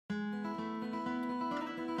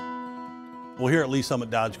Well, here at Lee Summit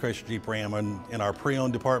Dodge Chrysler Jeep Ram in our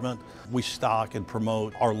pre-owned department, we stock and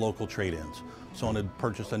promote our local trade-ins. Someone had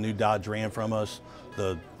purchased a new Dodge Ram from us.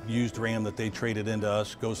 The used Ram that they traded into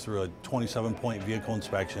us goes through a 27-point vehicle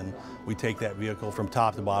inspection. We take that vehicle from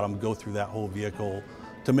top to bottom, go through that whole vehicle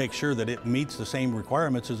to make sure that it meets the same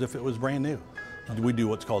requirements as if it was brand new. We do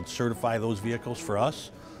what's called certify those vehicles for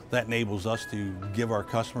us. That enables us to give our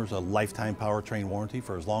customers a lifetime powertrain warranty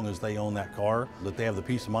for as long as they own that car, that they have the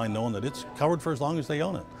peace of mind knowing that it's covered for as long as they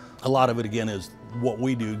own it. A lot of it, again, is what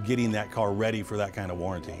we do, getting that car ready for that kind of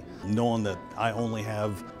warranty. Knowing that I only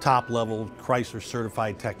have top-level Chrysler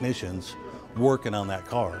certified technicians working on that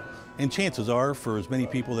car. And chances are, for as many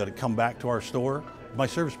people that come back to our store, my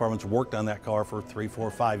service department's worked on that car for 3,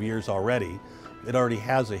 4, 5 years already. It already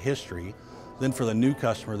has a history. Then for the new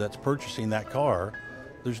customer that's purchasing that car,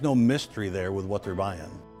 there's no mystery there with what they're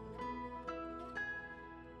buying.